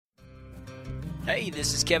Hey,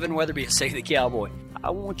 this is Kevin Weatherby of Say the Cowboy. I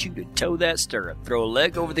want you to toe that stirrup, throw a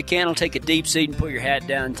leg over the cantle, take a deep seat, and put your hat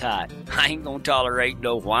down tight. I ain't gonna tolerate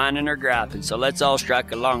no whining or griping, so let's all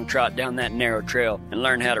strike a long trot down that narrow trail and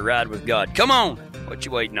learn how to ride with God. Come on! What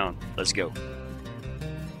you waiting on? Let's go.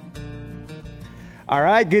 All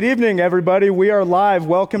right, good evening, everybody. We are live.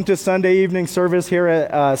 Welcome to Sunday evening service here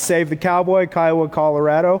at Save the Cowboy, Kiowa,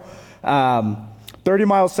 Colorado. 30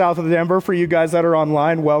 miles south of Denver. For you guys that are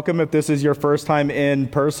online, welcome if this is your first time in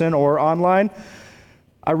person or online.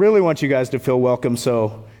 I really want you guys to feel welcome,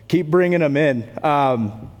 so keep bringing them in.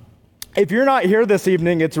 If you're not here this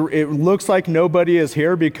evening, it looks like nobody is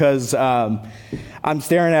here because I'm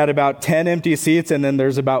staring at about 10 empty seats, and then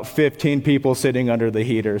there's about 15 people sitting under the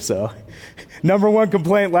heater. So number one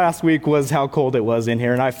complaint last week was how cold it was in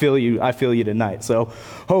here, and I feel you tonight. So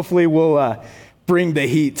hopefully we'll bring the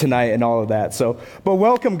heat tonight and all of that. But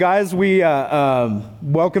welcome, guys. We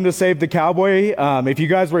welcome to Save the Cowboy. If you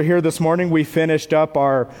guys were here this morning, we finished up,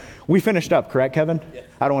 correct, Kevin? Yeah.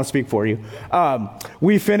 I don't want to speak for you.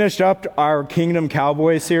 We finished up our Kingdom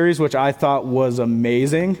Cowboy series, which I thought was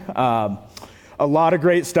amazing. A lot of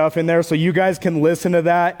great stuff in there, so you guys can listen to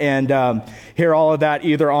that and hear all of that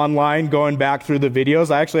either online, going back through the videos.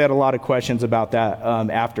 I actually had a lot of questions about that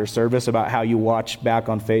after service, about how you watch back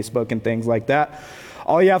on Facebook and things like that.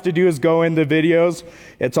 All you have to do is go in the videos.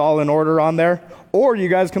 It's all in order on there. Or you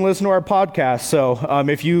guys can listen to our podcast. So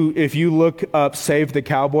if you look up Save the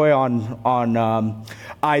Cowboy on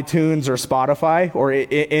iTunes or Spotify or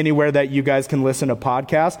anywhere that you guys can listen to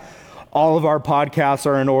podcasts, all of our podcasts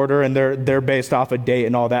are in order, and they're based off a date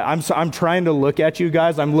and all that. I'm trying to look at you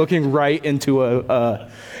guys. I'm looking right into a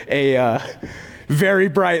very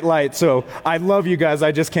bright light. So I love you guys.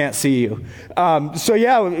 I just can't see you. So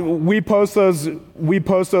yeah, we post those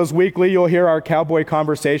weekly. You'll hear our cowboy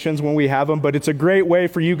conversations when we have them. But it's a great way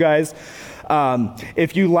for you guys,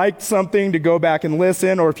 if you liked something, to go back and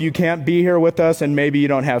listen, or if you can't be here with us and maybe you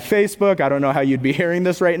don't have Facebook. I don't know how you'd be hearing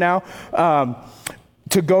this right now.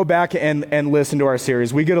 To go back and listen to our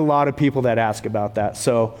series. We get a lot of people that ask about that.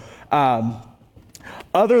 So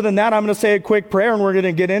other than that, I'm going to say a quick prayer and we're going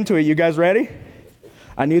to get into it. You guys ready?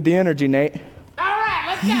 I need the energy, Nate. All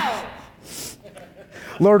right, let's go.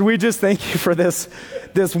 Lord, we just thank you for this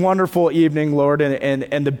wonderful evening, Lord,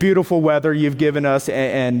 and the beautiful weather you've given us,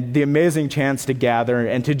 and the amazing chance to gather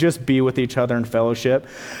and to just be with each other in fellowship.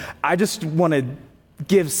 I just want to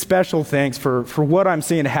give special thanks for what I'm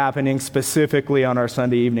seeing happening specifically on our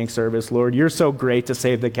Sunday evening service, Lord. You're so great to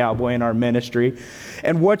Save the Cowboy in our ministry,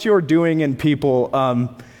 and what you're doing in people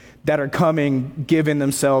that are coming, giving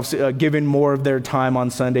themselves, giving more of their time on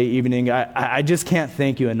Sunday evening. I just can't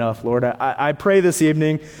thank you enough, Lord. I pray this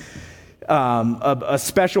evening a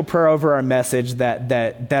special prayer over our message,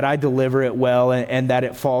 that I deliver it well, and that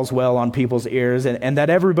it falls well on people's ears, and that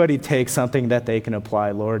everybody takes something that they can apply,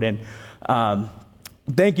 Lord. And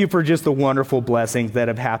thank you for just the wonderful blessings that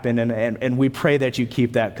have happened, and we pray that you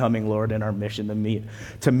keep that coming, Lord, in our mission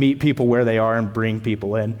to meet people where they are and bring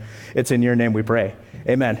people in. It's in your name we pray.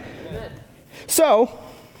 Amen. Amen. So,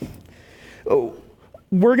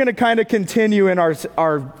 we're going to kind of continue in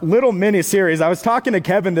our little mini-series. I was talking to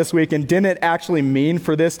Kevin this week and didn't actually mean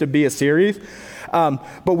for this to be a series,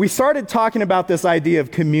 but we started talking about this idea of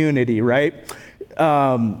community, right?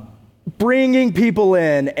 Bringing people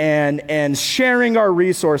in and sharing our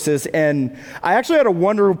resources. And I actually had a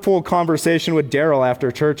wonderful conversation with Daryl after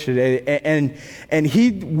church today,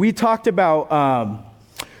 and we talked about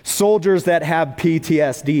soldiers that have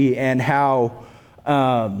PTSD and how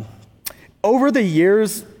over the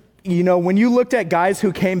years, when you looked at guys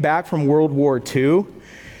who came back from World War II,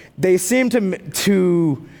 they seemed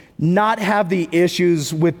to not have the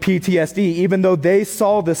issues with PTSD, even though they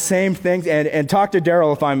saw the same things. And talk to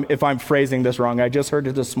Daryl if I'm phrasing this wrong. I just heard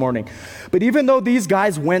it this morning. But even though these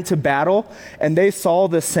guys went to battle and they saw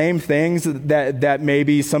the same things that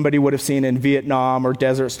maybe somebody would have seen in Vietnam or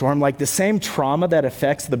Desert Storm, like the same trauma that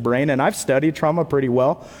affects the brain, and I've studied trauma pretty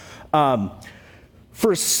well,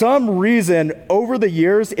 for some reason, over the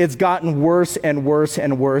years, it's gotten worse and worse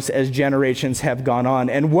and worse as generations have gone on.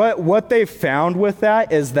 And what they found with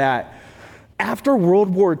that is that after World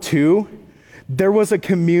War II, there was a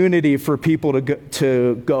community for people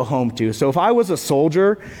to go home to. So if I was a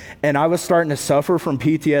soldier and I was starting to suffer from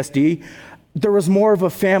PTSD, there was more of a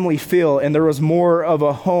family feel, and there was more of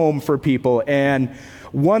a home for people. And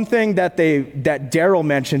one thing that Daryl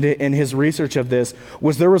mentioned in his research of this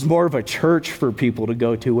was there was more of a church for people to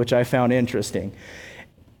go to, which I found interesting.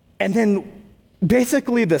 And then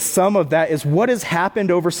basically the sum of that is what has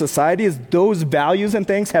happened over society is those values and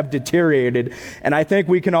things have deteriorated. And I think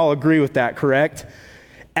we can all agree with that, correct?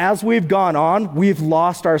 as we've gone on, we've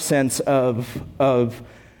lost our sense of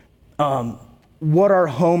what our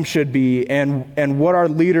home should be and what our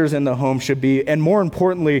leaders in the home should be, and more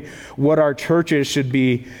importantly, what our churches should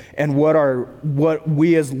be and what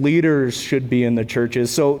we as leaders should be in the churches.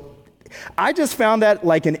 So I just found that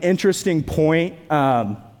like an interesting point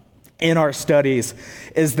in our studies,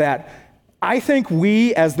 is that I think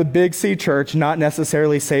we as the Big C Church, not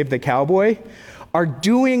necessarily Save the Cowboy, are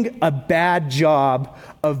doing a bad job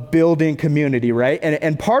of building community, right?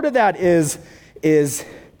 And part of that is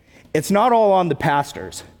it's not all on the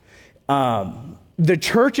pastors. The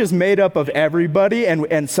church is made up of everybody,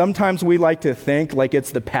 and sometimes we like to think like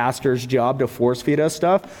it's the pastor's job to force feed us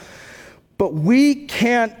stuff. But we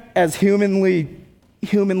can't, as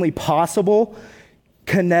humanly possible,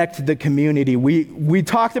 connect the community. We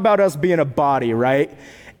talked about us being a body, right?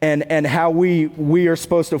 And how we are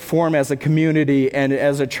supposed to form as a community and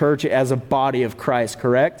as a church, as a body of Christ,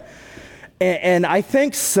 correct? And I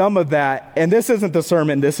think some of that, and this isn't the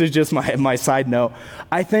sermon, this is just my side note,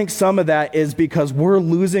 I think some of that is because we're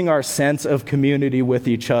losing our sense of community with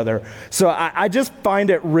each other. So I just find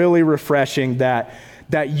it really refreshing that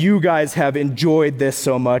you guys have enjoyed this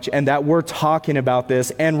so much and that we're talking about this.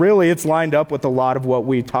 And really, it's lined up with a lot of what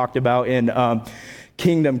we talked about in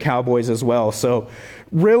Kingdom Cowboys as well. So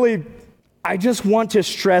really, I just want to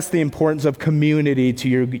stress the importance of community to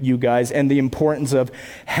you guys, and the importance of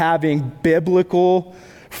having biblical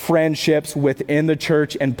friendships within the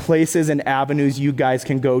church and places and avenues you guys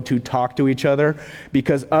can go to talk to each other,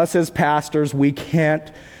 because us as pastors, we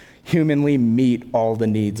can't humanly meet all the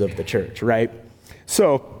needs of the church, right?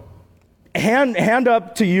 So hand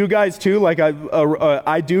up to you guys too. Like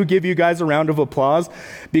I do give you guys a round of applause,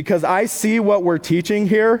 because I see what we're teaching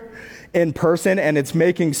here in person, and it's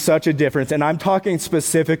making such a difference. And I'm talking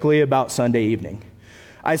specifically about Sunday evening.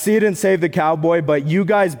 I see it in Save the Cowboy, but you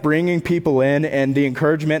guys bringing people in and the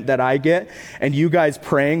encouragement that I get, and you guys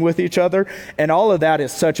praying with each other, and all of that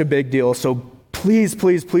is such a big deal. So please,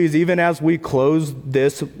 please, please, even as we close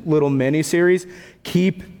this little mini series,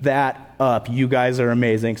 keep that up. You guys are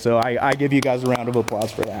amazing. So I give you guys a round of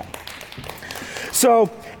applause for that.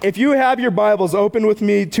 So if you have your Bibles, open with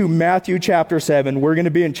me to Matthew chapter 7. We're going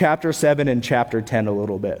to be in chapter 7 and chapter 10 a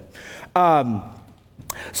little bit.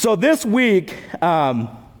 So this week, I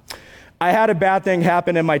had a bad thing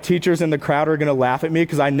happen, and my teachers in the crowd are going to laugh at me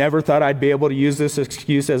because I never thought I'd be able to use this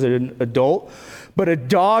excuse as an adult. But a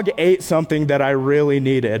dog ate something that I really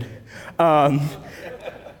needed. And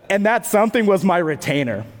that something was my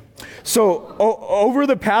retainer. So over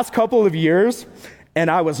the past couple of years, and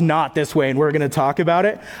I was not this way, and we're going to talk about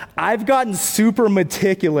it, I've gotten super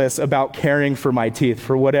meticulous about caring for my teeth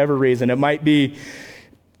for whatever reason. It might be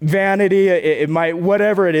vanity, it might,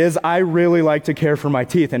 whatever it is, I really like to care for my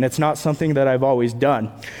teeth, and it's not something that I've always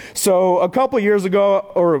done. So a couple years ago,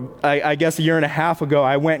 or I guess a year and a half ago,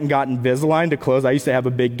 I went and got Invisalign to close. I used to have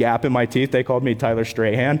a big gap in my teeth. They called me Tyler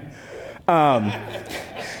Strahan.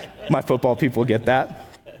 My football people get that.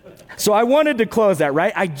 So I wanted to close that,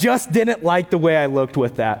 right? I just didn't like the way I looked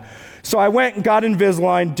with that. So I went and got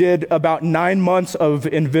Invisalign, did about 9 months of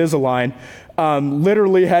Invisalign,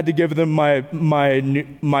 literally had to give them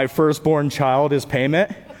my firstborn child as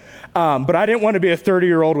payment. But I didn't want to be a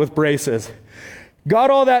 30-year-old with braces. Got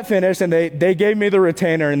all that finished, and they gave me the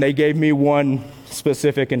retainer, and they gave me one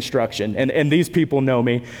specific instruction. And these people know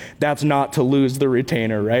me. That's not to lose the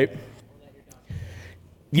retainer, right?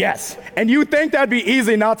 Yes. And you think that'd be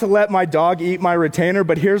easy not to let my dog eat my retainer,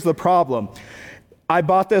 but here's the problem. I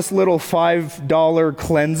bought this little $5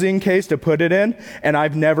 cleansing case to put it in, and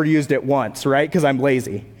I've never used it once, right? Because I'm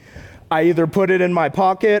lazy. I either put it in my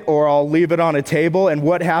pocket or I'll leave it on a table, and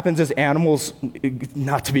what happens is animals,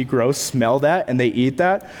 not to be gross, smell that and they eat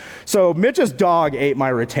that. So Mitch's dog ate my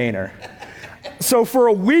retainer. So for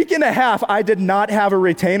a week and a half, I did not have a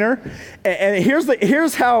retainer. And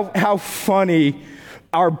here's how funny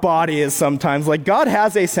our body is sometimes. Like, God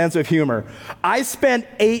has a sense of humor. I spent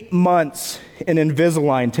 8 months in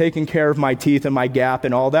Invisalign taking care of my teeth and my gap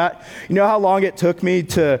and all that. You know how long it took me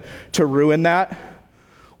to ruin that?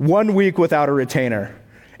 1 week without a retainer,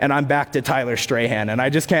 and I'm back to Tyler Strahan, and I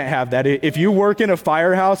just can't have that. If you work in a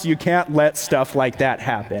firehouse, you can't let stuff like that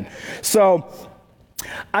happen. So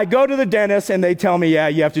I go to the dentist, and they tell me, yeah,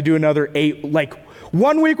 you have to do another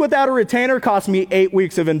 1 week without a retainer cost me 8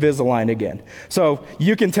 weeks of Invisalign again. So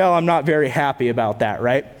you can tell I'm not very happy about that,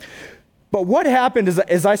 right? But what happened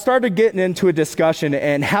is I started getting into a discussion,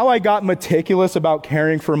 and how I got meticulous about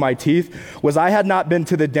caring for my teeth was I had not been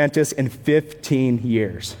to the dentist in 15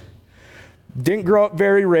 years. Didn't grow up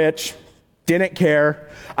very rich, didn't care.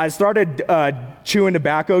 I started chewing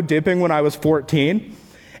tobacco, dipping when I was 14.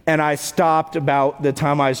 And I stopped about the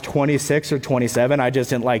time I was 26 or 27. I just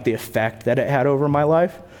didn't like the effect that it had over my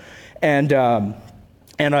life. And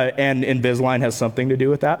Invisalign has something to do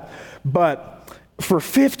with that. But for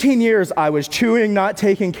 15 years, I was chewing, not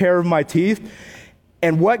taking care of my teeth.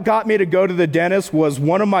 And what got me to go to the dentist was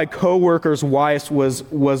one of my coworkers' wives was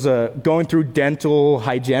going through dental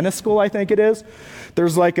hygienist school, I think it is.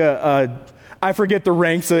 There's like I forget the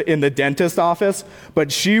ranks in the dentist office,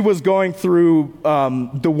 but she was going through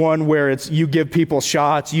the one where it's you give people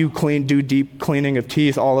shots, you do deep cleaning of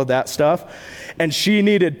teeth, all of that stuff. And she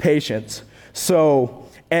needed patients. So,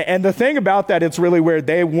 and the thing about that, it's really weird.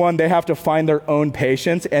 They have to find their own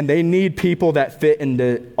patients, and they need people that fit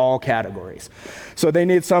into all categories. So they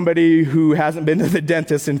need somebody who hasn't been to the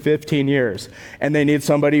dentist in 15 years, and they need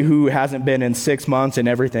somebody who hasn't been in 6 months and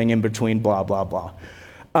everything in between, blah, blah, blah.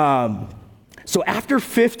 So after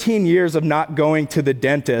 15 years of not going to the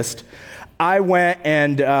dentist, I went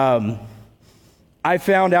and I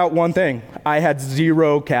found out one thing. I had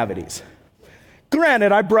 0 cavities.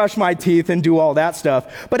 Granted, I brush my teeth and do all that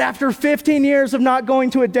stuff, but after 15 years of not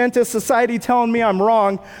going to a dentist, society telling me I'm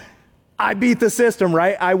wrong, I beat the system,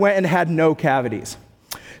 right? I went and had no cavities.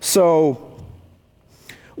 So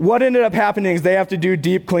what ended up happening is they have to do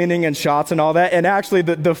deep cleaning and shots and all that. And actually,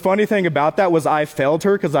 the funny thing about that was I failed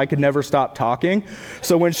her because I could never stop talking.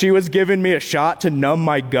 So when she was giving me a shot to numb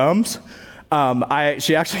my gums,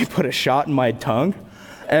 she actually put a shot in my tongue,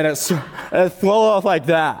 and it flew off like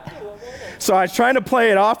that. So I was trying to play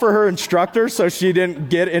it off for her instructor so she didn't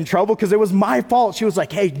get in trouble because it was my fault. She was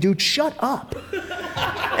like, "Hey, dude, shut up."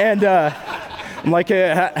 And I'm like,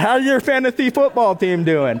 hey, how's your fantasy football team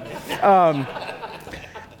doing?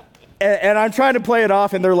 And I'm trying to play it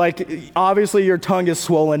off, and they're like, obviously your tongue is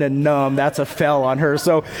swollen and numb. That's a fail on her.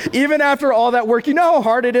 So even after all that work, you know how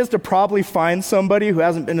hard it is to probably find somebody who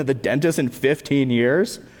hasn't been to the dentist in 15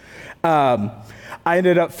 years? I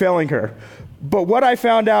ended up failing her. But what I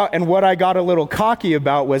found out and what I got a little cocky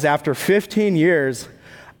about was after 15 years,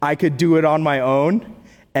 I could do it on my own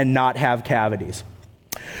and not have cavities.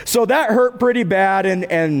 So that hurt pretty bad,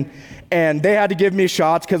 and they had to give me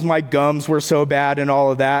shots because my gums were so bad and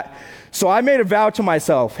all of that. So I made a vow to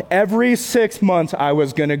myself, every 6 months I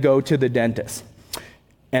was going to go to the dentist.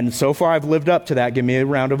 And so far I've lived up to that. Give me a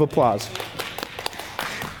round of applause.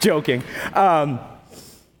 Joking.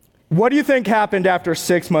 What do you think happened after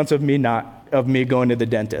 6 months of me going to the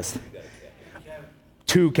dentist?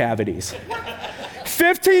 2 cavities.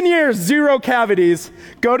 15 years, 0 cavities.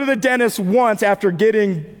 Go to the dentist once after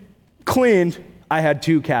getting cleaned. I had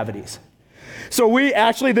 2 cavities. So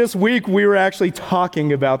this week, we were actually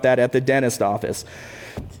talking about that at the dentist office.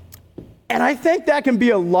 And I think that can be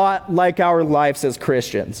a lot like our lives as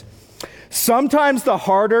Christians. Sometimes the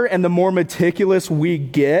harder and the more meticulous we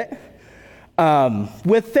get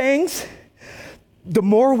with things, the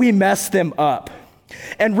more we mess them up.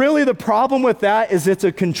 And really the problem with that is it's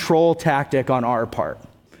a control tactic on our part.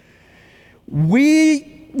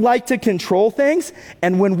 We like to control things,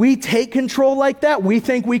 and when we take control like that, we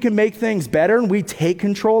think we can make things better, and we take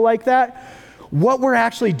control like that, what we're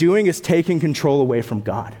actually doing is taking control away from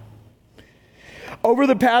God. Over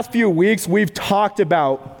the past few weeks, we've talked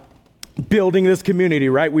about building this community,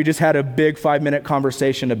 right? We just had a big 5-minute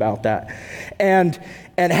conversation about that. And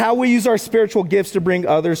how we use our spiritual gifts to bring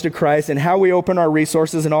others to Christ, and how we open our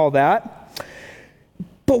resources and all that.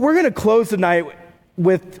 But we're going to close tonight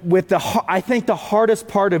with I think the hardest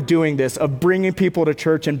part of doing this, of bringing people to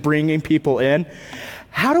church and bringing people in.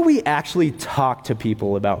 How do we actually talk to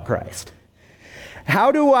people about Christ?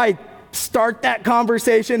 How do I start that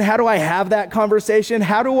conversation? How do I have that conversation?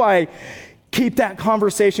 How do I keep that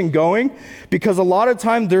conversation going? Because a lot of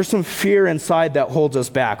times there's some fear inside that holds us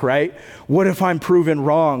back, right? What if I'm proven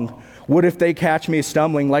wrong? What if they catch me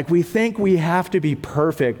stumbling? Like, we think we have to be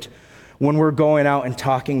perfect when we're going out and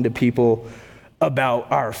talking to people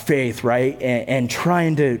about our faith, right? And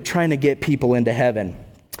trying to get people into heaven.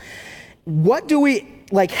 How do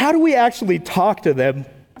we actually talk to them?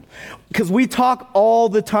 Because we talk all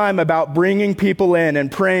the time about bringing people in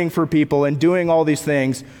and praying for people and doing all these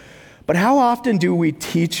things. But how often do we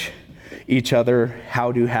teach each other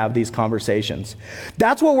how to have these conversations?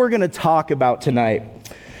 That's what we're going to talk about tonight.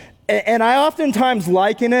 And I oftentimes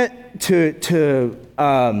liken it to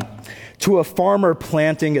a farmer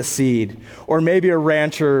planting a seed, or maybe a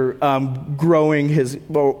rancher growing his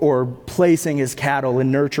or placing his cattle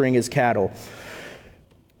and nurturing his cattle.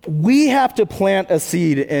 We have to plant a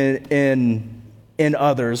seed in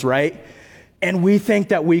others, right? And we think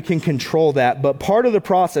that we can control that. But part of the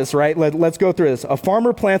process, right? Let's go through this. A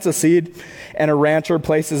farmer plants a seed and a rancher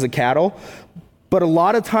places a cattle. But a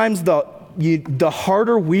lot of times the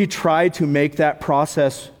harder we try to make that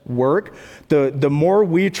process work, the more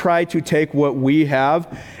we try to take what we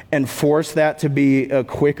have and force that to be a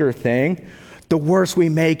quicker thing, the worse we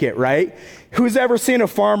make it, right? Who's ever seen a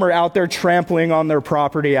farmer out there trampling on their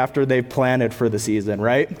property after they've planted for the season,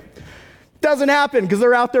 right? Doesn't happen because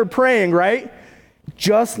they're out there praying, right?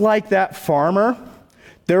 Just like that farmer,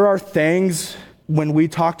 there are things when we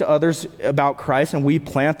talk to others about Christ and we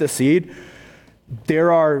plant the seed,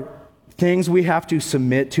 there are things we have to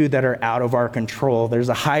submit to that are out of our control. There's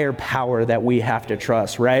a higher power that we have to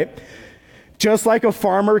trust, right? Just like a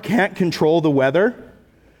farmer can't control the weather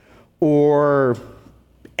or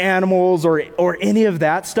animals or any of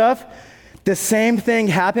that stuff, the same thing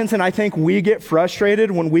happens, and I think we get frustrated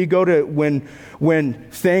when we go to when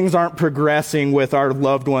things aren't progressing with our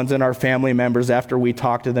loved ones and our family members after we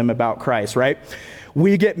talk to them about Christ, right?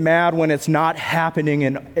 We get mad when it's not happening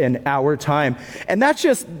in our time. And that's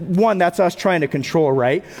just that's us trying to control,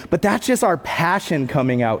 right? But that's just our passion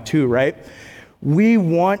coming out too, right? We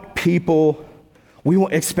want people,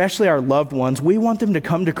 especially our loved ones, we want them to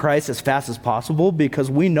come to Christ as fast as possible because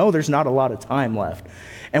we know there's not a lot of time left.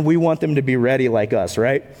 And we want them to be ready like us,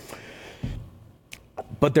 right?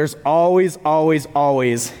 But there's always, always,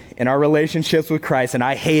 always in our relationships with Christ, and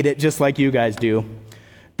I hate it just like you guys do,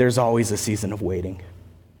 there's always a season of waiting.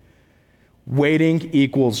 Waiting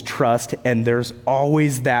equals trust, and there's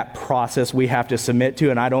always that process we have to submit to,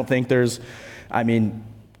 and I don't think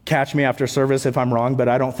catch me after service if I'm wrong, but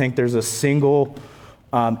I don't think there's a single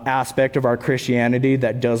aspect of our Christianity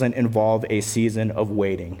that doesn't involve a season of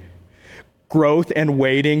waiting. Growth and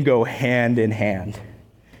waiting go hand in hand.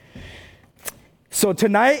 So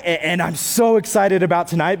tonight, and I'm so excited about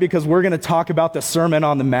tonight because we're going to talk about the Sermon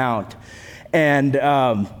on the Mount. And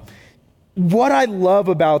what I love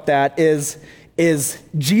about that is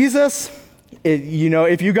Jesus,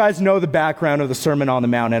 if you guys know the background of the Sermon on the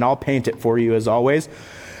Mount, and I'll paint it for you as always,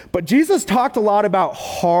 but Jesus talked a lot about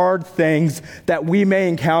hard things that we may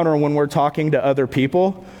encounter when we're talking to other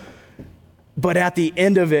people. But at the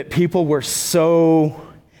end of it, people were so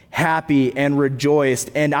happy and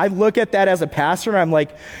rejoiced. And I look at that as a pastor, and I'm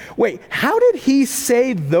like, wait, how did he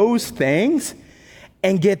say those things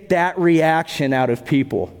and get that reaction out of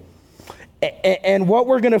people? And what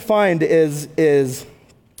we're going to find is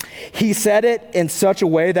he said it in such a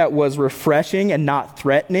way that was refreshing and not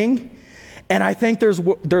threatening. And I think there's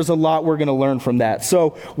a lot we're going to learn from that.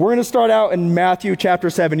 So we're going to start out in Matthew chapter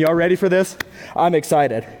 7. Y'all ready for this? I'm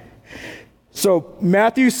excited. So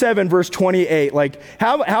Matthew 7, verse 28,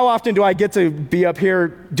 how often do I get to be up here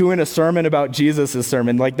doing a sermon about Jesus'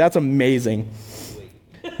 sermon? That's amazing.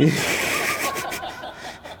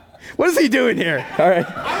 What is he doing here? All right.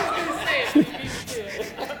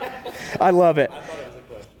 I love it.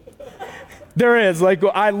 There is.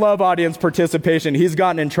 I love audience participation. He's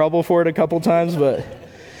gotten in trouble for it a couple times, but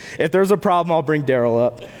if there's a problem, I'll bring Daryl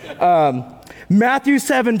up. Matthew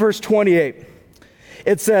 7, verse 28,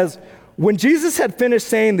 it says, when Jesus had finished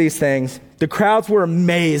saying these things, the crowds were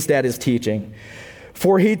amazed at his teaching,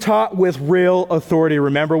 for he taught with real authority.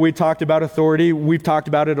 Remember, we talked about authority. We've talked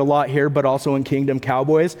about it a lot here, but also in Kingdom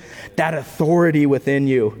Cowboys. That authority within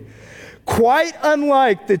you. Quite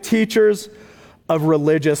unlike the teachers of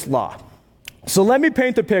religious law. So let me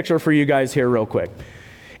paint the picture for you guys here real quick.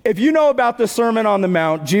 If you know about the Sermon on the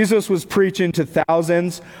Mount, Jesus was preaching to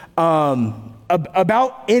thousands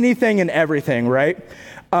about anything and everything, right?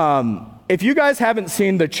 If you guys haven't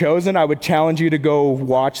seen The Chosen, I would challenge you to go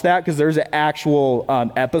watch that because there's an actual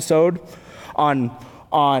episode on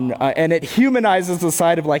and it humanizes the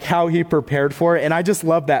side of how he prepared for it, and I just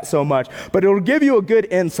love that so much. But it'll give you a good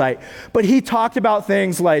insight. But he talked about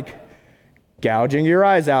things like gouging your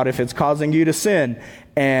eyes out if it's causing you to sin,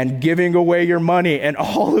 and giving away your money, and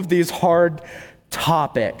all of these hard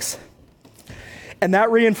topics. And that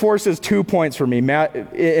reinforces 2 points for me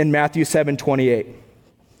in Matthew 7:28.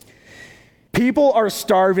 People are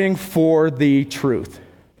starving for the truth.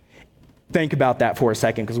 Think about that for a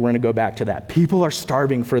second because we're going to go back to that. People are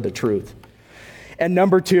starving for the truth. And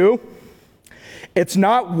number 2, it's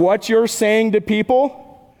not what you're saying to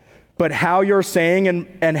people, but how you're saying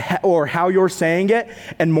or how you're saying it,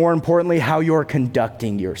 and more importantly, how you're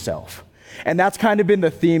conducting yourself. And that's kind of been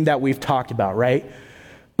the theme that we've talked about, right?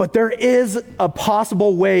 But there is a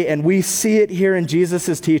possible way, and we see it here in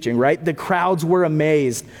Jesus' teaching, right? The crowds were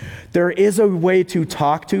amazed. There is a way to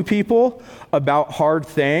talk to people about hard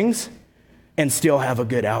things and still have a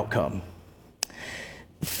good outcome.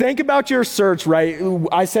 Think about your search, right?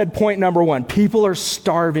 I said point number 1, people are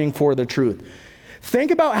starving for the truth.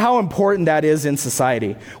 Think about how important that is in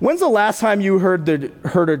society. When's the last time you heard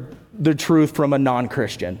the truth from a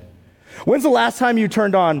non-Christian? When's the last time you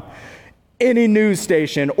turned on any news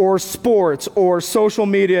station or sports or social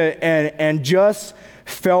media and just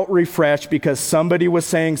felt refreshed because somebody was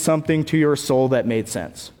saying something to your soul that made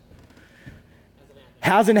sense?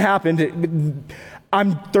 Hasn't happened.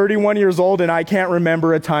 I'm 31 years old and I can't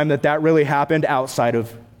remember a time that really happened outside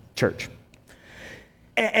of church.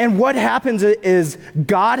 And what happens is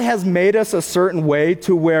God has made us a certain way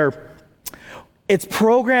to where it's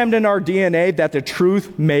programmed in our DNA that the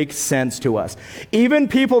truth makes sense to us. Even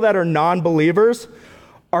people that are non-believers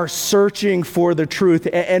are searching for the truth,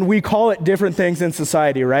 and we call it different things in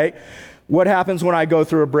society, right? What happens when I go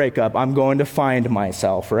through a breakup? I'm going to find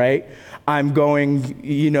myself, right? I'm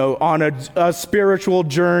going, on a spiritual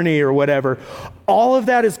journey or whatever. All of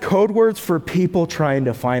that is code words for people trying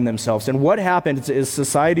to find themselves. And what happens is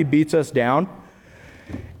society beats us down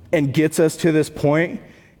and gets us to this point,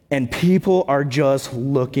 and people are just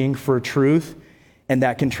looking for truth, and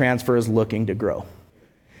that can transfer as looking to grow.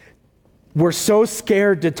 We're so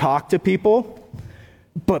scared to talk to people,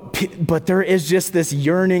 but there is just this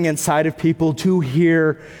yearning inside of people to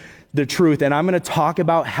hear the truth. And I'm going to talk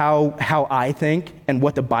about how I think and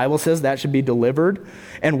what the Bible says that should be delivered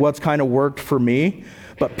and what's kind of worked for me.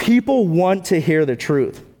 But people want to hear the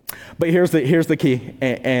truth. But here's the key,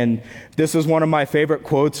 and this is one of my favorite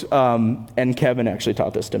quotes, and Kevin actually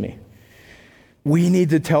taught this to me. We need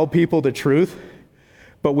to tell people the truth,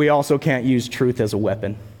 but we also can't use truth as a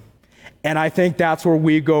weapon. And I think that's where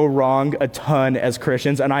we go wrong a ton as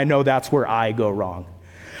Christians, and I know that's where I go wrong.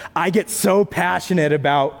 I get so passionate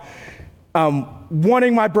about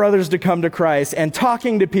wanting my brothers to come to Christ and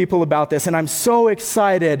talking to people about this, and I'm so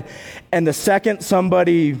excited, and the second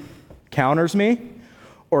somebody counters me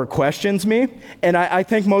or questions me, and I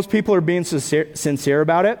think most people are being sincere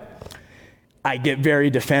about it, I get very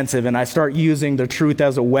defensive and I start using the truth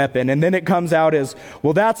as a weapon. And then it comes out as,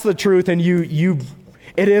 well, that's the truth, and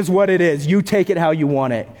it is what it is. You take it how you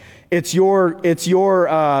want it. It's your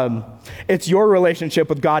relationship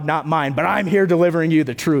with God, not mine, but I'm here delivering you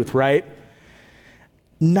the truth, right?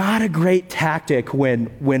 Not a great tactic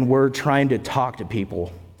when we're trying to talk to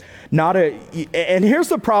people. And here's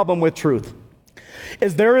the problem with truth.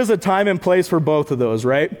 Is there is a time and place for both of those,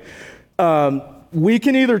 right? We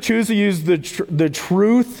can either choose to use the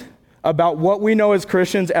truth about what we know as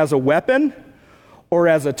Christians as a weapon or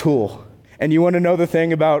as a tool. And you want to know the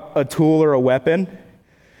thing about a tool or a weapon?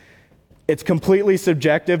 It's completely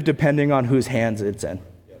subjective depending on whose hands it's in.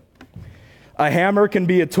 A hammer can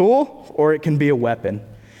be a tool or it can be a weapon.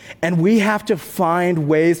 And we have to find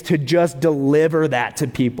ways to just deliver that to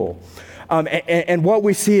people. And what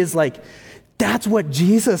we see is that's what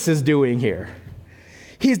Jesus is doing here.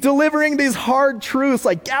 He's delivering these hard truths,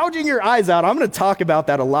 like gouging your eyes out. I'm going to talk about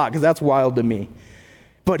that a lot because that's wild to me.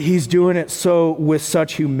 But he's doing it with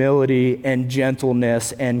such humility and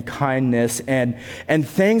gentleness and kindness and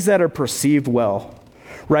things that are perceived well,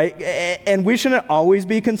 right? And we shouldn't always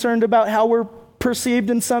be concerned about how we're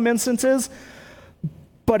perceived in some instances.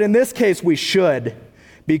 But in this case, we should,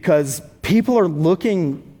 because people are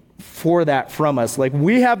looking for that from us.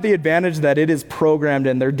 We have the advantage that it is programmed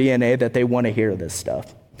in their DNA that they want to hear this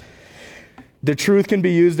stuff. The truth can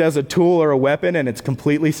be used as a tool or a weapon, and it's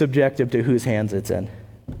completely subjective to whose hands it's in.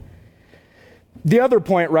 The other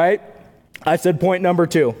point, right? I said point number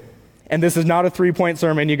 2. And this is not a 3-point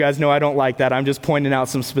sermon. You guys know I don't like that. I'm just pointing out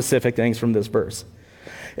some specific things from this verse.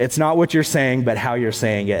 It's not what you're saying, but how you're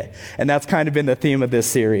saying it. And that's kind of been the theme of this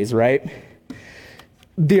series, right?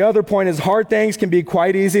 The other point is hard things can be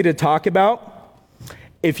quite easy to talk about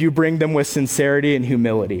if you bring them with sincerity and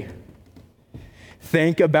humility.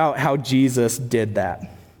 Think about how Jesus did that.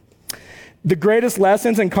 The greatest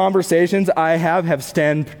lessons and conversations I have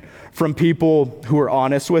stemmed from people who are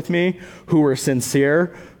honest with me, who are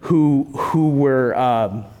sincere, who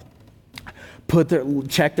were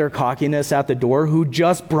check their cockiness at the door, who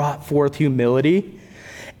just brought forth humility,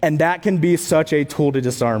 and that can be such a tool to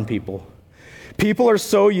disarm people. People are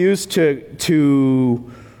so used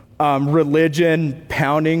to religion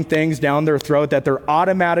pounding things down their throat that they're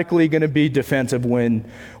automatically going to be defensive when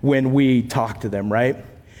we talk to them, right?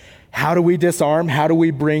 How do we disarm? How do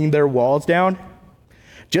we bring their walls down?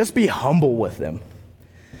 Just be humble with them.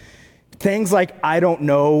 Things like I don't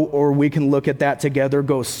know, or we can look at that together,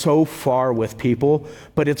 go so far with people,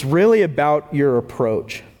 but it's really about your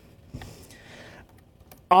approach.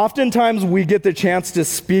 Oftentimes we get the chance to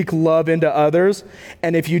speak love into others,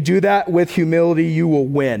 and if you do that with humility, you will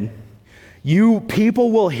win.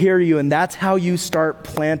 People will hear you, and that's how you start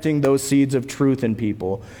planting those seeds of truth in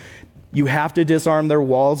people. You have to disarm their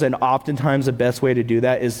walls, and oftentimes the best way to do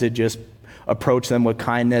that is to just approach them with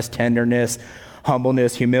kindness, tenderness,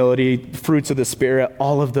 humbleness, humility, fruits of the Spirit,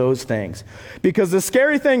 all of those things. Because the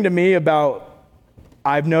scary thing to me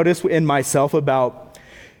I've noticed in myself about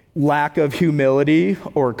lack of humility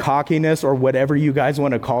or cockiness or whatever you guys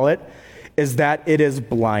want to call it, is that it is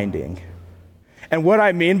blinding. And what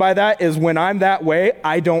I mean by that is when I'm that way,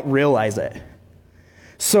 I don't realize it.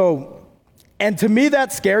 So, and to me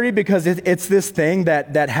that's scary because it's this thing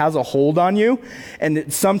that has a hold on you, and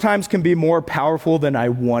it sometimes can be more powerful than I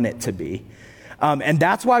want it to be. And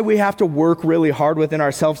that's why we have to work really hard within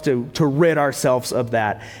ourselves to rid ourselves of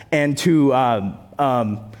that and to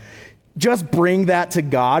just bring that to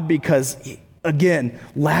God, because, again,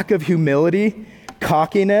 lack of humility,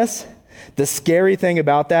 cockiness, the scary thing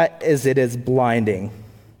about that is it is blinding.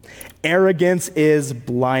 Arrogance is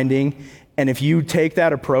blinding, and if you take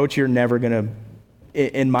that approach, you're never going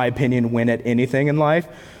to, in my opinion, win at anything in life,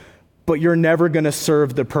 but you're never going to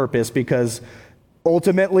serve the purpose, because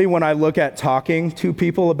ultimately, when I look at talking to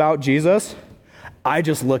people about Jesus, I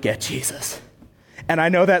just look at Jesus. And I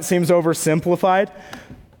know that seems oversimplified,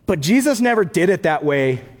 but Jesus never did it that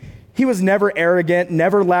way. He was never arrogant,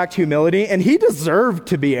 never lacked humility, and he deserved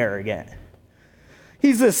to be arrogant.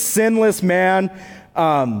 He's a sinless man.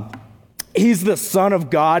 He's the Son of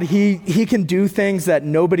God. He can do things that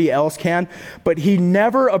nobody else can, but he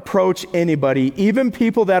never approached anybody, even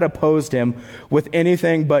people that opposed him, with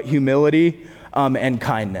anything but humility and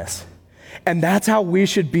kindness. And that's how we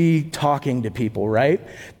should be talking to people, right?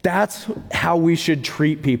 That's how we should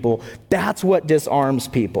treat people. That's what disarms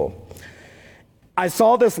people. I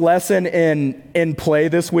saw this lesson in play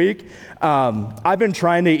this week. I've been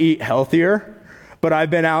trying to eat healthier, but I've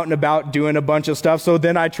been out and about doing a bunch of stuff. So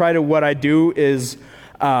then I try to look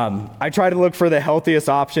for the healthiest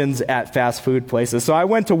options at fast food places. So I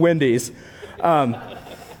went to Wendy's.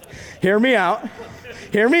 Hear me out.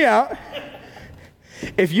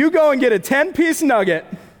 If you go and get a 10-piece nugget,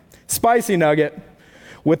 spicy nugget,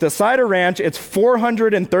 with a side of ranch, it's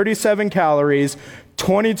 437 calories,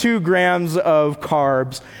 22 grams of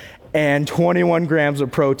carbs, and 21 grams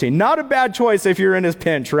of protein. Not a bad choice if you're in a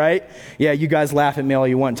pinch, right? Yeah, you guys laugh at me all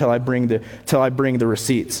you want until I bring the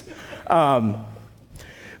receipts. But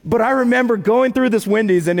I remember going through this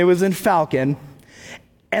Wendy's, and it was in Falcon,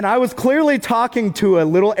 and I was clearly talking to a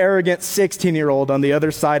little arrogant 16-year-old on the other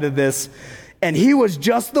side of this, and he was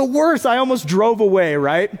just the worst. I almost drove away,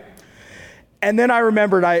 right? And then I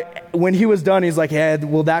remembered when he was done, he's like, "Hey,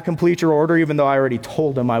 will that complete your order?" Even though I already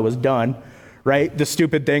told him I was done, right? The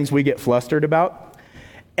stupid things we get flustered about.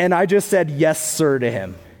 And I just said, "Yes, sir," to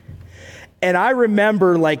him. And I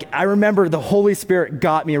remember the Holy Spirit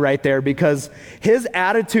got me right there, because his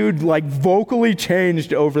attitude vocally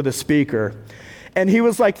changed over the speaker. And he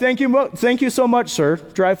was like, thank you so much, sir.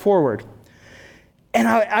 Drive forward." And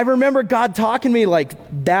I remember God talking to me like,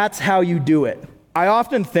 that's how you do it. I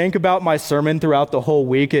often think about my sermon throughout the whole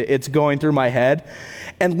week. It's going through my head.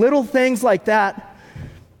 And little things like that,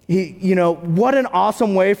 what an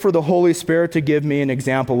awesome way for the Holy Spirit to give me an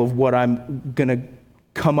example of what I'm going to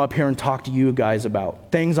come up here and talk to you guys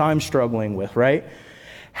about. Things I'm struggling with, right?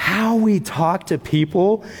 How we talk to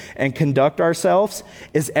people and conduct ourselves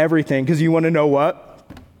is everything. Because you want to know what?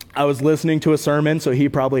 I was listening to a sermon, so he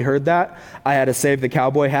probably heard that. I had a Save the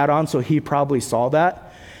Cowboy hat on, so he probably saw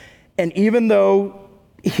that. And even though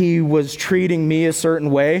he was treating me a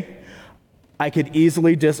certain way, I could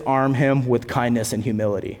easily disarm him with kindness and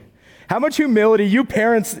humility. How much humility, you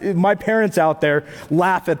parents, my parents out there,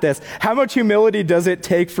 laugh at this. How much humility does it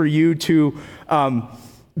take for you to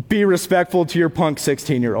be respectful to your punk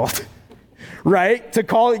 16-year-old? Right?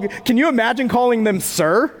 Can you imagine calling them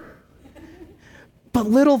sir? But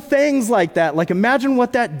little things like that, imagine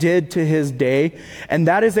what that did to his day. And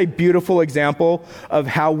that is a beautiful example of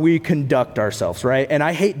how we conduct ourselves, right? And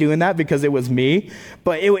I hate doing that because it was me,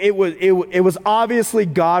 but it was obviously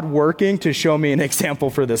God working to show me an example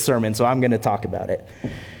for this sermon. So I'm going to talk about it.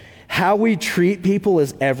 How we treat people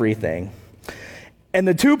is everything. And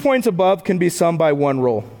the 2 points above can be summed by one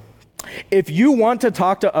rule. If you want to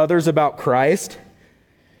talk to others about Christ,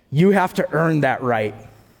 you have to earn that right.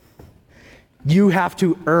 You have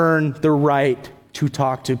to earn the right to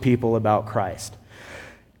talk to people about Christ.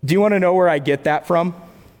 Do you want to know where I get that from?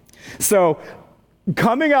 So,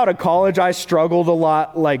 coming out of college, I struggled a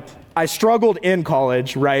lot. I struggled in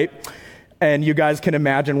college, right? And you guys can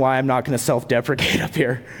imagine why I'm not going to self-deprecate up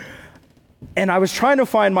here. And I was trying to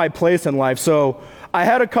find my place in life. So, I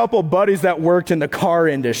had a couple buddies that worked in the car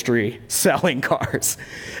industry selling cars.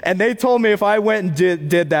 And they told me if I went and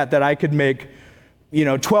did that I could make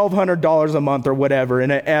 $1,200 a month or whatever.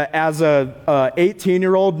 And as a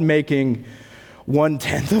 18-year-old making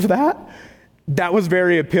 1/10 of that was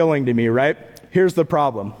very appealing to me, right? Here's the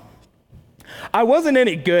problem. I wasn't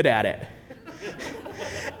any good at it.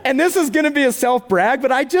 And this is going to be a self-brag,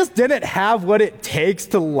 but I just didn't have what it takes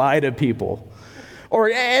to lie to people.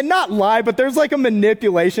 And not lie, but there's like a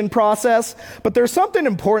manipulation process. But there's something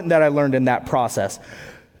important that I learned in that process.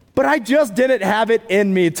 But I just didn't have it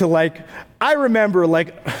in me to I remember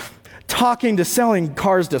selling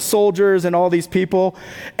cars to soldiers and all these people.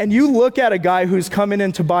 And you look at a guy who's coming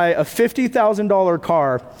in to buy a $50,000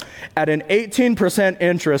 car at an 18%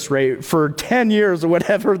 interest rate for 10 years or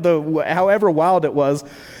whatever, however wild it was.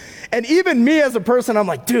 And even me as a person, I'm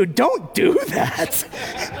like, dude, don't do that.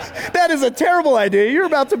 That is a terrible idea. You're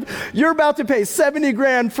about to pay 70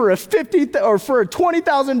 grand for a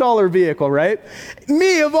 $20,000 vehicle, right?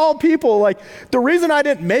 Me of all people, the reason I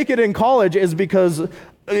didn't make it in college is because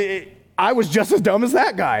I was just as dumb as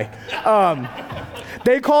that guy.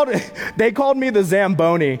 They called me the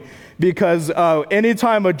Zamboni because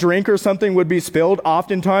anytime a drink or something would be spilled,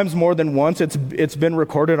 oftentimes more than once, it's been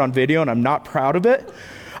recorded on video, and I'm not proud of it.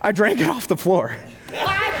 I drank it off the floor.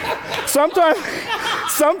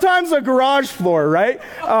 Sometimes a garage floor, right?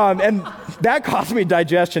 And that caused me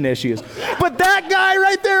digestion issues. But that guy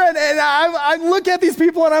right there, and I look at these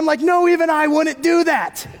people and I'm like, no, even I wouldn't do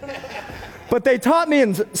that. But they taught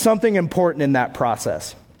me something important in that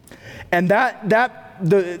process. And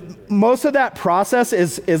most of that process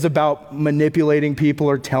is about manipulating people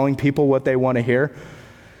or telling people what they want to hear.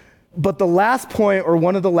 But the last point, or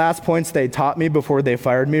one of the last points they taught me before they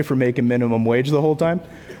fired me for making minimum wage the whole time,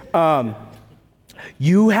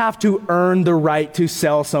 you have to earn the right to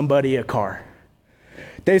sell somebody a car.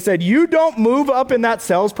 They said, you don't move up in that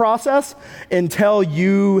sales process until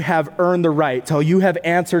you have earned the right, till you have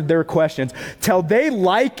answered their questions, till they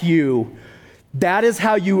like you. That is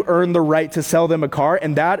how you earn the right to sell them a car.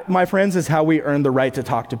 And that, my friends, is how we earn the right to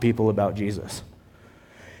talk to people about Jesus.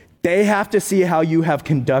 They have to see how you have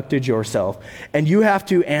conducted yourself, and you have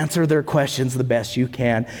to answer their questions the best you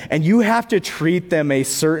can, and you have to treat them a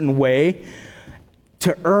certain way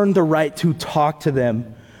to earn the right to talk to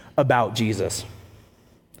them about Jesus.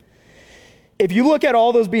 If you look at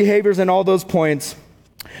all those behaviors and all those points,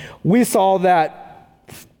 we saw that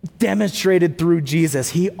demonstrated through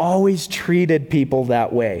Jesus. He always treated people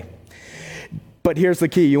that way. But here's the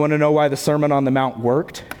key. You want to know why the Sermon on the Mount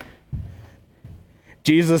worked?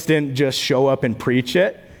 Jesus didn't just show up and preach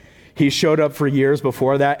it. He showed up for years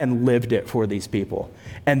before that and lived it for these people.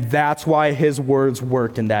 And that's why his words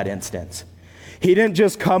worked in that instance. He didn't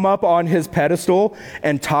just come up on his pedestal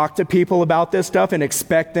and talk to people about this stuff and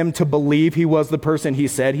expect them to believe he was the person he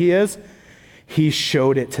said he is. He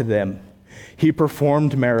showed it to them. He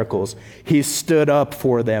performed miracles. He stood up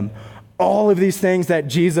for them. All of these things that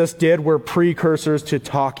Jesus did were precursors to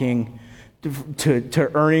talking to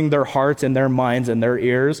earning their hearts and their minds and their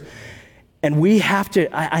ears. And we have to,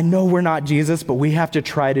 I know we're not Jesus, but we have to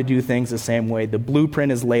try to do things the same way. The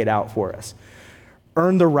blueprint is laid out for us.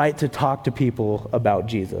 Earn the right to talk to people about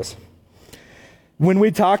Jesus. When we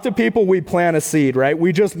talk to people, we plant a seed, right?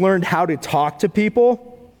 We just learned how to talk to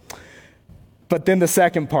people. But then the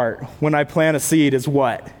second part, when I plant a seed, is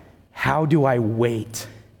what? How do I wait?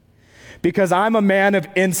 Because I'm a man of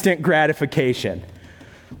instant gratification.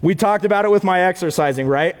 We talked about it with my exercising,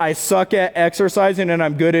 right? I suck at exercising and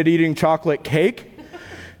I'm good at eating chocolate cake.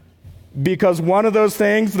 Because one of those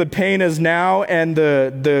things, the pain is now and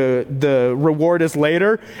the reward is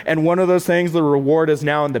later. And one of those things, the reward is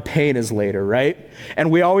now and the pain is later, right?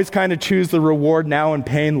 And we always kind of choose the reward now and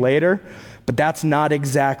pain later. But that's not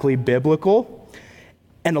exactly biblical.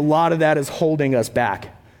 And a lot of that is holding us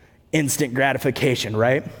back. Instant gratification,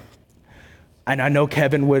 right? And I know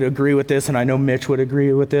Kevin would agree with this, and I know Mitch would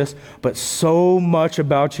agree with this, but so much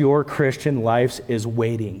about your Christian life is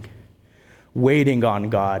waiting on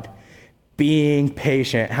God, being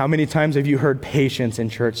patient. How many times have you heard patience in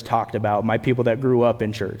church talked about? My people that grew up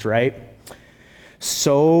in church, right?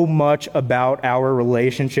 So much about our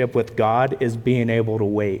relationship with God is being able to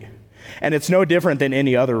wait. And it's no different than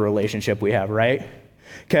any other relationship we have, right?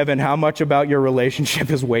 Kevin, how much about your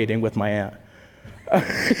relationship is waiting with my aunt?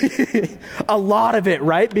 A lot of it,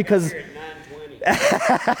 right? Because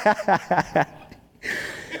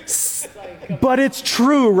but it's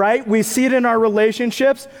true, right? We see it in our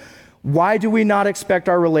relationships. Why do we not expect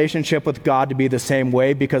our relationship with God to be the same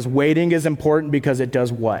way? Because waiting is important because it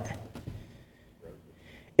does what?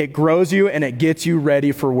 It grows you and it gets you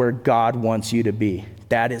ready for where God wants you to be.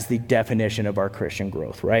 That is the definition of our Christian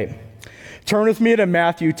growth, right? Turn with me to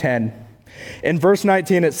Matthew 10. In verse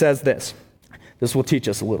 19, it says this. This will teach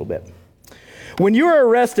us a little bit. When you are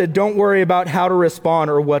arrested, don't worry about how to respond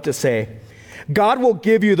or what to say. God will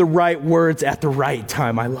give you the right words at the right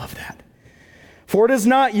time. I love that. For it is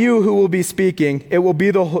not you who will be speaking, it will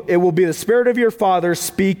be the Spirit of your Father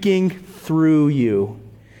speaking through you.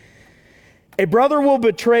 A brother will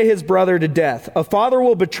betray his brother to death. A father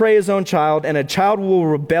will betray his own child, and a child will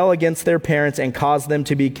rebel against their parents and cause them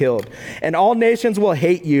to be killed. And all nations will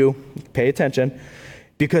hate you, pay attention,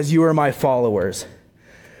 because you are my followers.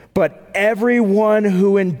 But everyone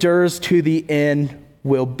who endures to the end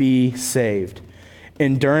will be saved.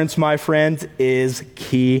 Endurance, my friends, is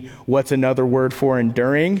key. What's another word for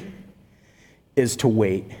enduring? Is to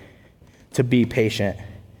wait, to be patient.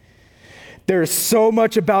 There's so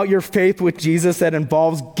much about your faith with Jesus that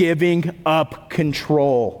involves giving up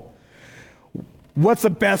control. What's the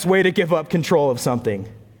best way to give up control of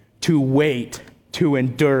something? To wait, to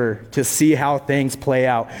endure, to see how things play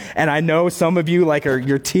out. And I know some of you,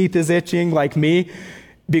 your teeth is itching like me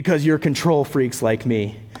because you're control freaks like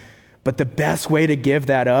me. But the best way to give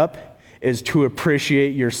that up is to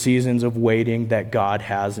appreciate your seasons of waiting that God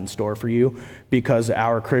has in store for you, because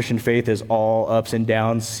our Christian faith is all ups and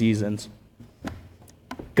downs seasons.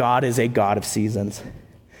 God is a God of seasons.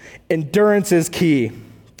 Endurance is key.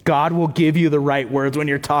 God will give you the right words when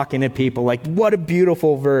you're talking to people. What a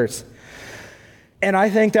beautiful verse. And I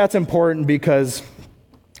think that's important because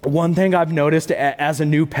one thing I've noticed as a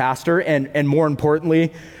new pastor, and more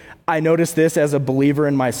importantly, I noticed this as a believer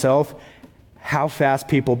in myself, how fast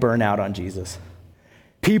people burn out on Jesus.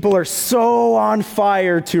 People are so on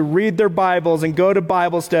fire to read their Bibles and go to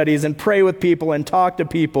Bible studies and pray with people and talk to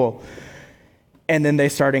people. And then they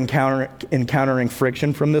start encountering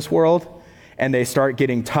friction from this world, and they start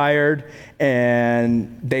getting tired,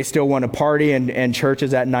 and they still want to party, and church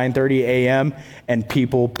is at 9:30 a.m., and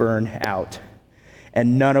people burn out.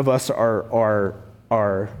 And none of us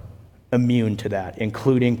are immune to that,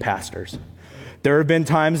 including pastors. There have been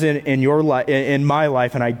times in my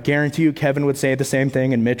life, and I guarantee you Kevin would say the same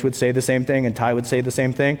thing, and Mitch would say the same thing, and Ty would say the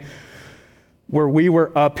same thing, where we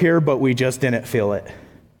were up here, but we just didn't feel it.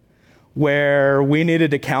 Where we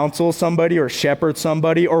needed to counsel somebody or shepherd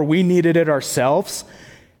somebody, or we needed it ourselves,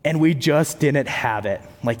 and we just didn't have it.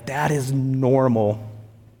 That is normal.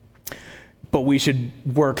 But we should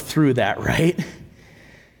work through that, right?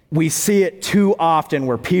 We see it too often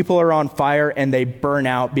where people are on fire and they burn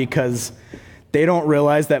out because they don't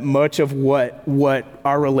realize that much of what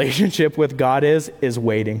our relationship with God is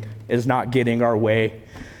waiting, is not getting our way.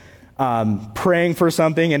 Praying for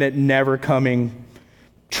something and it never coming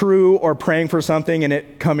true, or praying for something and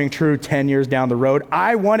it coming true 10 years down the road.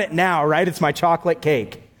 I want it now, right? It's my chocolate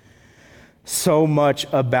cake. So much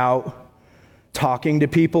about talking to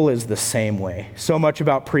people is the same way. So much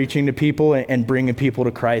about preaching to people and bringing people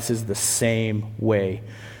to Christ is the same way.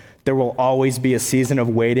 There will always be a season of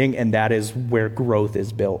waiting, and that is where growth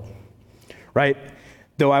is built, right?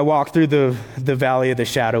 Though I walk through the valley of the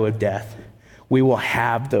shadow of death, we will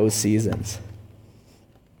have those seasons.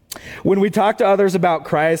 When we talk to others about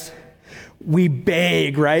Christ, we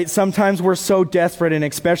beg, right? Sometimes we're so desperate, and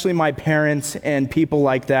especially my parents and people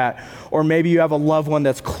like that, or maybe you have a loved one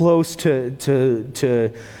that's close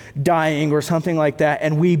to dying or something like that,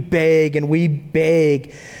 and we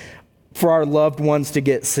beg for our loved ones to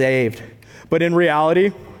get saved. But in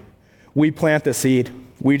reality, we plant the seed.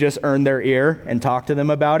 We just earn their ear and talk to them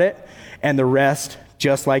about it, and the rest,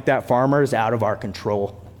 just like that farmer, is out of our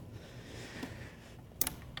control.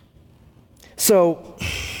 So,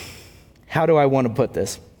 how do I want to put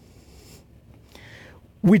this?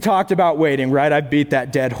 We talked about waiting, right? I beat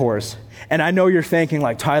that dead horse. And I know you're thinking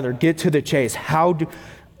Tyler, get to the chase.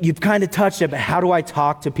 You've kind of touched it, but how do I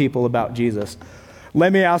talk to people about Jesus?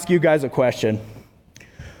 Let me ask you guys a question.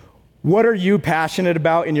 What are you passionate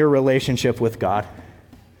about in your relationship with God?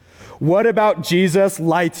 What about Jesus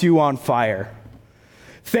lights you on fire?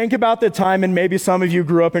 Think about the time, and maybe some of you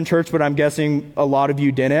grew up in church, but I'm guessing a lot of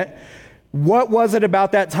you didn't. What was it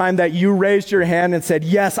about that time that you raised your hand and said,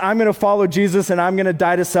 yes, I'm going to follow Jesus and I'm going to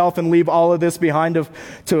die to self and leave all of this behind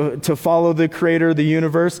to follow the creator of the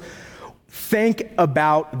universe? Think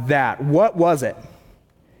about that. What was it?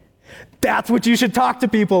 That's what you should talk to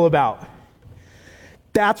people about.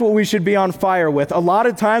 That's what we should be on fire with. A lot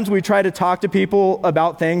of times we try to talk to people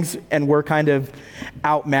about things and we're kind of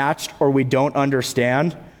outmatched or we don't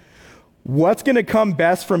understand. What's going to come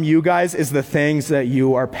best from you guys is the things that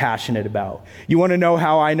you are passionate about. You want to know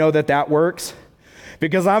how I know that works?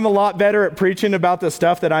 Because I'm a lot better at preaching about the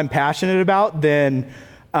stuff that I'm passionate about than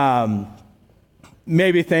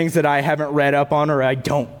maybe things that I haven't read up on or I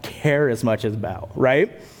don't care as much about,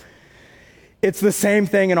 right? It's the same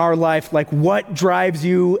thing in our life. What drives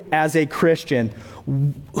you as a Christian?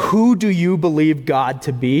 Who do you believe God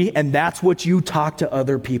to be? And that's what you talk to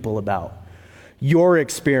other people about. Your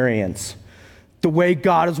experience, the way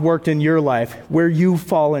God has worked in your life, where you've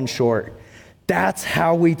fallen short. That's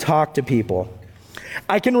how we talk to people.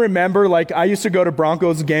 I can remember, like, I used to go to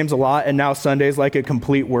Broncos games a lot, and now Sunday's like a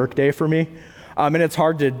complete work day for me. And it's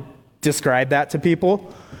hard to describe that to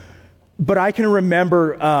people. But I can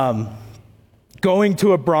remember going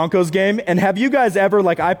to a Broncos game, and have you guys ever,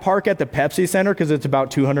 like, I park at the Pepsi Center because it's about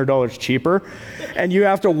 $200 cheaper, and you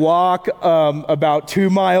have to walk about 2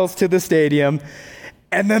 miles to the stadium,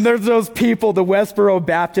 and then there's those people, the Westboro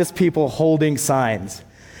Baptist people, holding signs.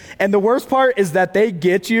 And the worst part is that they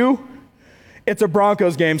get you. It's a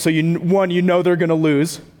Broncos game, so you know they're going to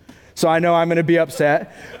lose, so I know I'm going to be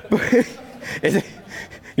upset.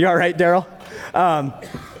 You all right, Daryl?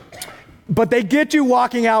 But they get you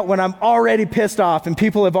walking out when I'm already pissed off and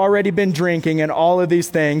people have already been drinking and all of these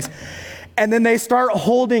things. And then they start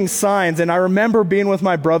holding signs. And I remember being with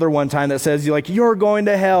my brother one time that says, like, you're going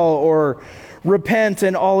to hell, or repent,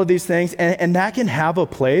 and all of these things. And that can have a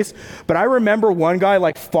place. But I remember one guy,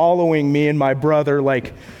 like, following me and my brother,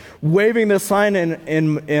 like, waving this sign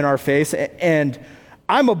in our face. And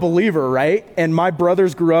I'm a believer, right? And my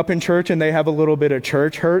brothers grew up in church and they have a little bit of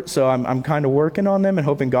church hurt, so I'm kind of working on them and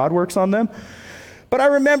hoping God works on them. But I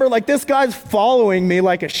remember, like, this guy's following me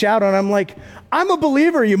like a shadow, and I'm like, I'm a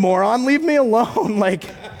believer, you moron, leave me alone. Like,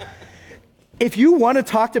 if you want to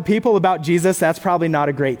talk to people about Jesus, that's probably not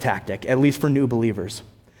a great tactic, at least for new believers.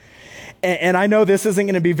 And I know this isn't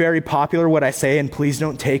going to be very popular, what I say, and please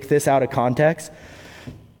don't take this out of context.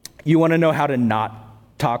 You want to know how to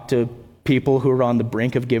not talk to people who are on the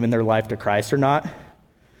brink of giving their life to Christ or not?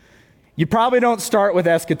 You probably don't start with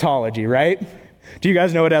eschatology, right? Do you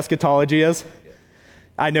guys know what eschatology is?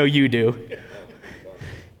 I know you do.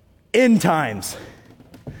 End times.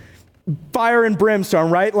 Fire and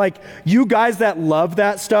brimstone, right? Like, you guys that love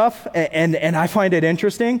that stuff, and I find it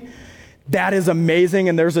interesting, that is amazing,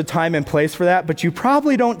 and there's a time and place for that, but you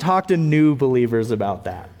probably don't talk to new believers about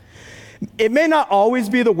that. It may not always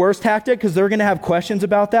be the worst tactic because they're going to have questions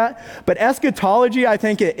about that, but eschatology, I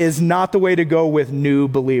think, is not the way to go with new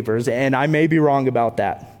believers, and I may be wrong about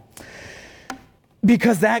that.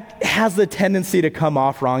 Because that has the tendency to come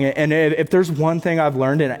off wrong, and if there's one thing I've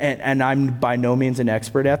learned, and I'm by no means an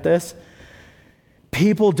expert at this,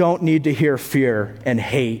 people don't need to hear fear and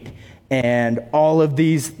hate and all of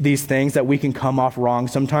these things that we can come off wrong,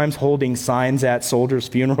 sometimes holding signs at soldiers'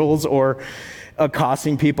 funerals or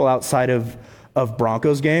accosting people outside of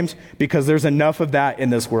Broncos games, because there's enough of that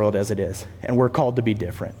in this world as it is, and we're called to be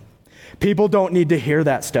different. People don't need to hear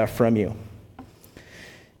that stuff from you.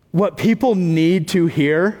 What people need to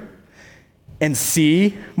hear and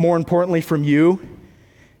see, more importantly from you,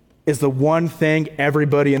 is the one thing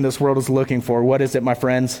everybody in this world is looking for. What is it, my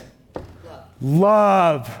friends?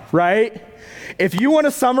 Love, right? If you want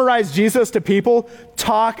to summarize Jesus to people,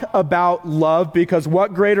 talk about love, because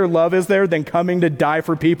what greater love is there than coming to die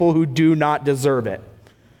for people who do not deserve it?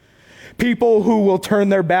 People who will turn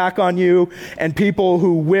their back on you, and people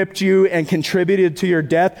who whipped you and contributed to your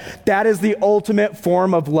death. That is the ultimate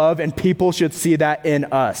form of love, and people should see that in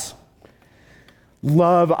us.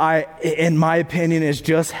 Love, in my opinion, is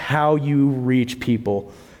just how you reach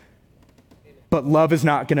people. But love is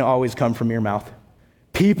not going to always come from your mouth.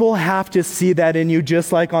 People have to see that in you,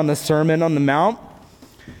 just like on the Sermon on the Mount.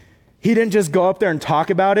 He didn't just go up there and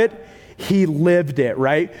talk about it. He lived it,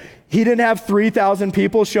 right? He didn't have 3,000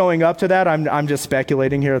 people showing up to that. I'm just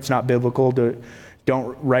speculating here. It's not biblical.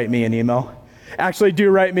 Don't write me an email. Actually, do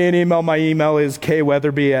write me an email. My email is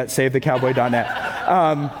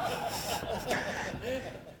kweatherby@savethecowboy.net.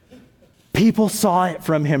 People saw it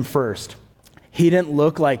from him first. He didn't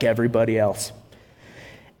look like everybody else.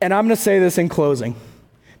 And I'm going to say this in closing,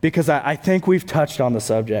 because I think we've touched on the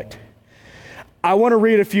subject. I want to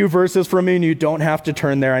read a few verses from me, and you don't have to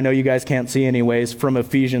turn there. I know you guys can't see anyways, from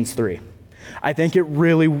Ephesians 3. I think it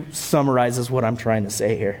really summarizes what I'm trying to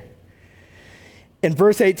say here. In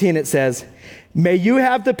verse 18, it says, "May you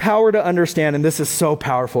have the power to understand," and this is so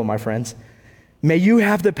powerful, my friends. "May you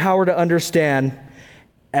have the power to understand,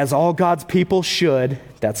 as all God's people should,"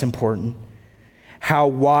 that's important, "how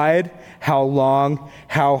wide, how long,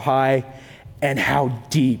 how high, and how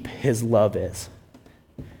deep his love is."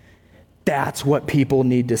 That's what people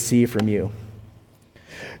need to see from you.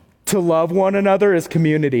 To love one another is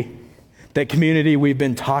community. That community we've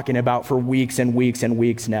been talking about for weeks and weeks and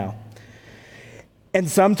weeks now. And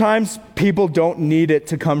sometimes people don't need it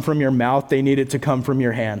to come from your mouth. They need it to come from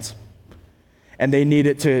your hands. And they need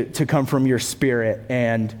it to come from your spirit.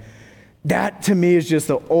 And that, to me, is just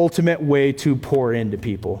the ultimate way to pour into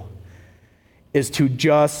people, is to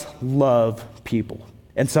just love people.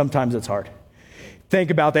 And sometimes it's hard. Think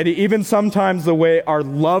about that. Even sometimes the way our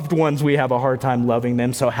loved ones, we have a hard time loving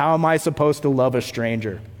them. So how am I supposed to love a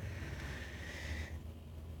stranger?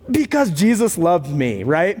 Because Jesus loved me,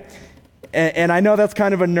 right? And I know that's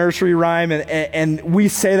kind of a nursery rhyme, and we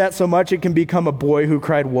say that so much it can become a boy who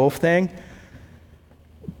cried wolf thing.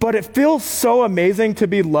 But it feels so amazing to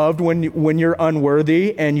be loved when you're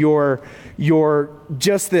unworthy and you're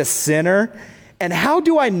just this sinner. And how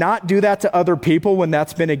do I not do that to other people when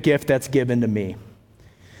that's been a gift that's given to me?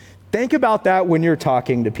 Think about that when you're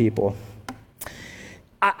talking to people.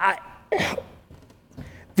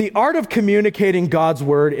 The art of communicating God's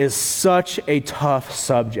word is such a tough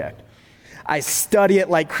subject. I study it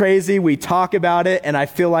like crazy. We talk about it, and I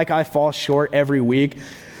feel like I fall short every week.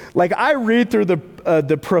 Like, I read through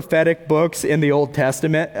the prophetic books in the Old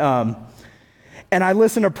Testament, and I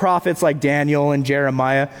listen to prophets like Daniel and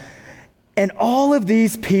Jeremiah, and all of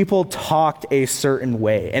these people talked a certain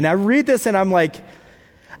way. And I read this, and I'm like,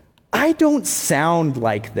 I don't sound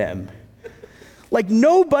like them. Like,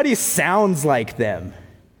 nobody sounds like them.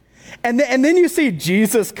 And then you see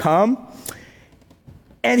Jesus come,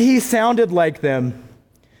 and he sounded like them,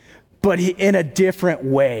 but in a different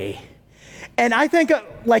way. And I think,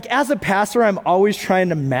 like, as a pastor, I'm always trying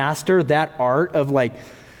to master that art of, like,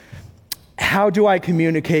 how do I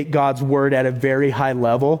communicate God's word at a very high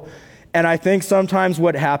level? And I think sometimes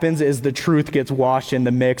what happens is the truth gets washed in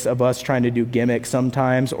the mix of us trying to do gimmicks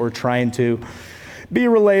sometimes, or trying to be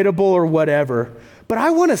relatable or whatever. But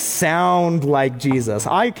I want to sound like Jesus.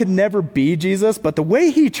 I could never be Jesus, but the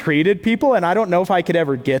way he treated people, and I don't know if I could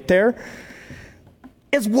ever get there,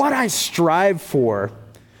 is what I strive for.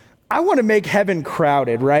 I want to make heaven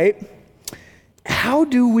crowded, right? How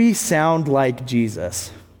do we sound like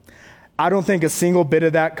Jesus? I don't think a single bit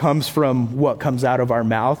of that comes from what comes out of our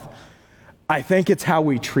mouth. I think it's how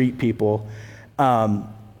we treat people. And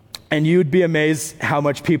you'd be amazed how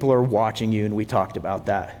much people are watching you, and we talked about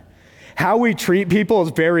that. How we treat people is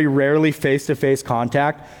very rarely face-to-face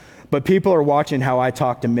contact, but people are watching how I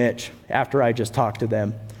talk to Mitch after I just talked to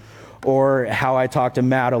them, or how I talk to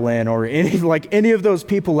Madeline, or any of those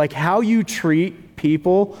people. Like, how you treat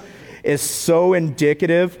people is so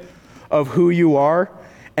indicative of who you are,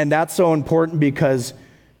 and that's so important because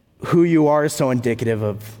who you are is so indicative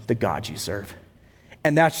of the God you serve.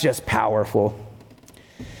 And that's just powerful.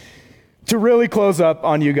 To really close up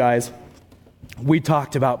on you guys, we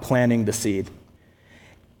talked about planting the seed.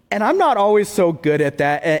 And I'm not always so good at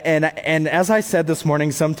that. And as I said this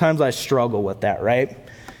morning, sometimes I struggle with that, right?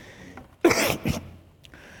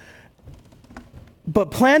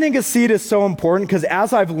 But planting a seed is so important because,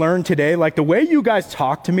 as I've learned today, like, the way you guys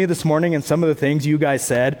talked to me this morning and some of the things you guys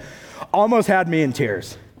said almost had me in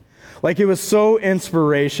tears. Like, it was so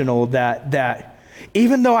inspirational that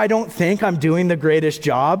even though I don't think I'm doing the greatest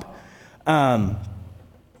job,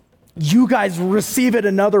 you guys receive it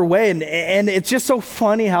another way. And it's just so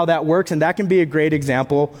funny how that works. And that can be a great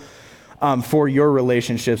example for your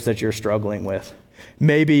relationships that you're struggling with.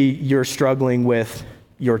 Maybe you're struggling with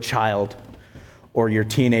your child or your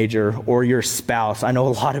teenager or your spouse. I know a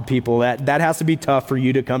lot of people that has to be tough for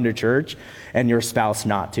you to come to church and your spouse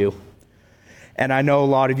not to. And I know a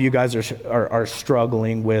lot of you guys are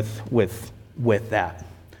struggling with that.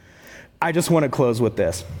 I just want to close with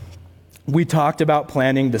this. We talked about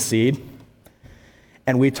planting the seed,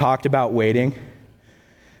 and we talked about waiting.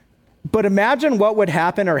 But imagine what would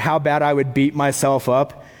happen, or how bad I would beat myself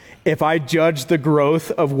up if I judged the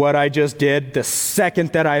growth of what I just did the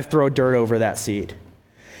second that I throw dirt over that seed.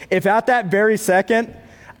 If at that very second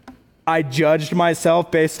I judged myself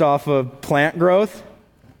based off of plant growth,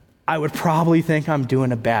 I would probably think I'm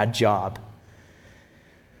doing a bad job.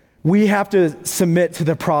 We have to submit to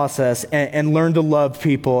the process and learn to love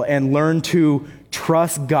people and learn to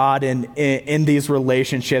trust God in these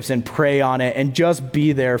relationships and pray on it and just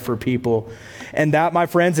be there for people. And that, my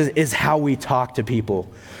friends, is how we talk to people.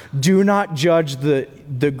 Do not judge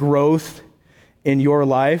the growth in your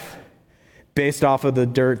life based off of the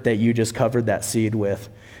dirt that you just covered that seed with.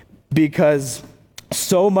 Because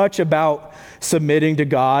so much about submitting to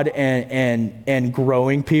God and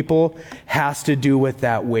growing people has to do with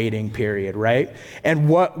that waiting period, right? And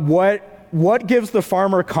what gives the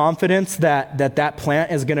farmer confidence that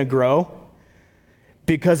plant is going to grow?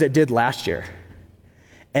 Because it did last year,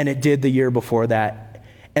 and it did the year before that.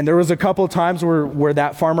 And there was a couple of times where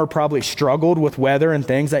that farmer probably struggled with weather and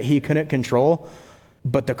things that he couldn't control,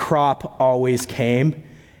 but the crop always came,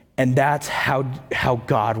 and that's how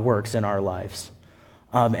God works in our lives.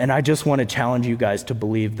 And I just want to challenge you guys to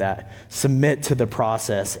believe that. Submit to the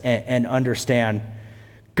process and understand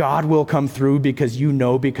God will come through because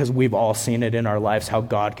because we've all seen it in our lives, how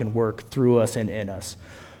God can work through us and in us.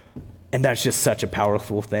 And that's just such a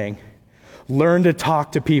powerful thing. Learn to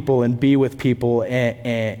talk to people and be with people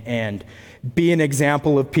and be an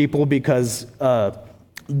example of people, because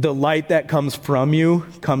the light that comes from you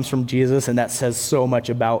comes from Jesus, and that says so much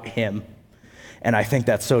about him. And I think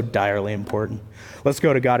that's so direly important. Let's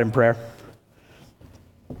go to God in prayer.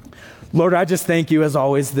 Lord, I just thank you as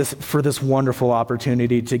always for this wonderful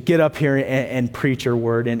opportunity to get up here and preach your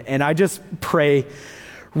word. And I just pray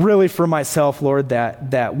really for myself, Lord,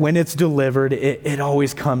 that when it's delivered, it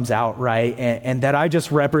always comes out right, and that I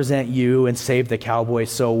just represent you and Save the Cowboy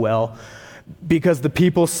so well, because the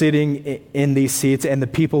people sitting in these seats and the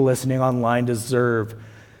people listening online deserve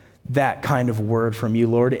that kind of word from you,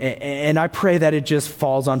 Lord. And I pray that it just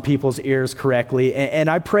falls on people's ears correctly. And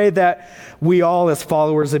I pray that we all, as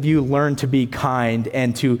followers of you, learn to be kind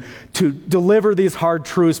and to deliver these hard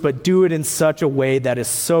truths, but do it in such a way that is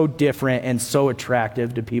so different and so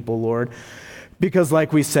attractive to people, Lord. Because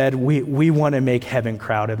like we said, we want to make heaven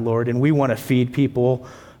crowded, Lord, and we want to feed people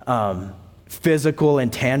physical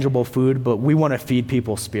and tangible food, but we want to feed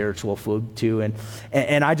people spiritual food too.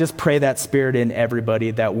 And I just pray that spirit in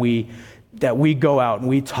everybody, that we go out and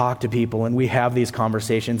we talk to people and we have these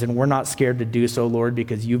conversations, and we're not scared to do so, Lord,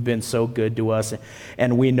 because you've been so good to us.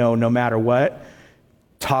 And we know no matter what,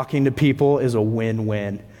 talking to people is a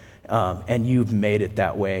win-win. And you've made it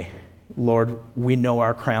that way. Lord, we know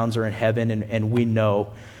our crowns are in heaven, and we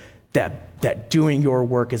know that doing your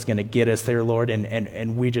work is going to get us there, Lord.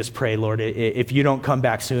 And we just pray, Lord, if you don't come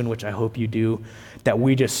back soon, which I hope you do, that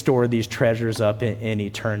we just store these treasures up in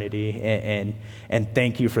eternity. And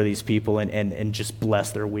thank you for these people, and just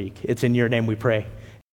bless their week. It's in your name we pray.